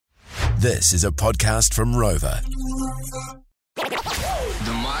This is a podcast from Rover.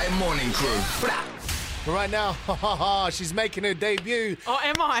 The My Morning Crew. But right now, she's making her debut. Oh,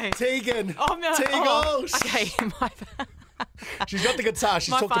 am I? Tegan. Oh, no. Tegan. Oh, okay. She's got the guitar.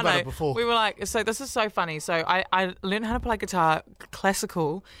 She's talked about it before. We were like, so this is so funny. So I learned how to play guitar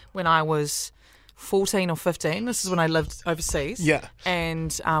classical when I was 14 or 15. This is when I lived overseas. Yeah.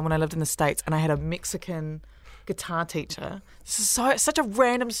 And when I lived in the States, and I had a Mexican guitar teacher. This is such a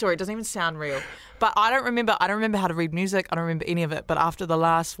random story. It doesn't even sound real. But I don't remember how to read music. I don't remember any of it. But after the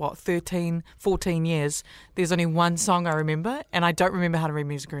last, 13, 14 years, there's only one song I remember, and I don't remember how to read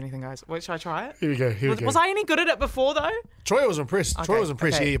music or anything, guys. Wait, should I try it? Here we go. Was I any good at it before, though? Troy was impressed. Okay, Troy was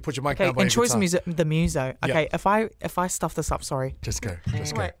impressed. okay. Yeah, you put your mic Okay, down by and your Troy's guitar. the muso. Okay, Yeah. if I stuff this up, sorry. Just go.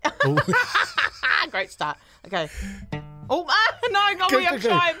 Wait. Great start. Okay. Oh, no, I'm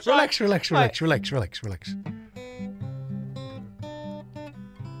trying. Relax.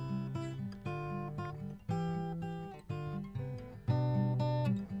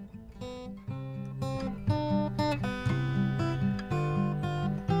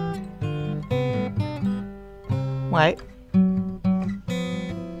 Wait.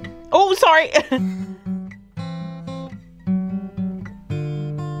 Oh, sorry.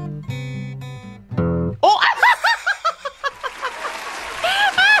 Oh.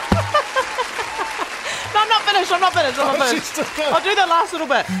 No, I'm not finished. she's still going. I'll do the last little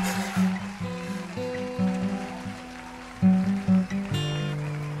bit.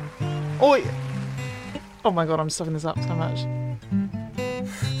 Oh my God, I'm stuffing this up so much.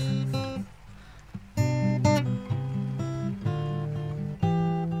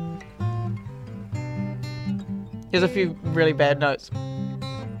 Here's a few really bad notes.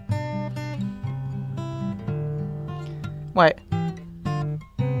 Wait.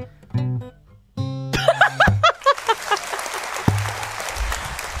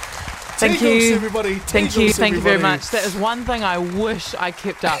 Thank Tegos, you. everybody. Thank you very everybody. much. That is one thing I wish I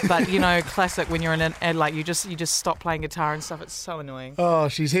kept up, but classic when you're in an like you just stop playing guitar and stuff. It's so annoying. Oh,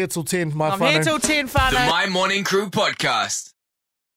 she's here till 10, my I'm whānau. here till 10, The whānau. My Morning Crew podcast.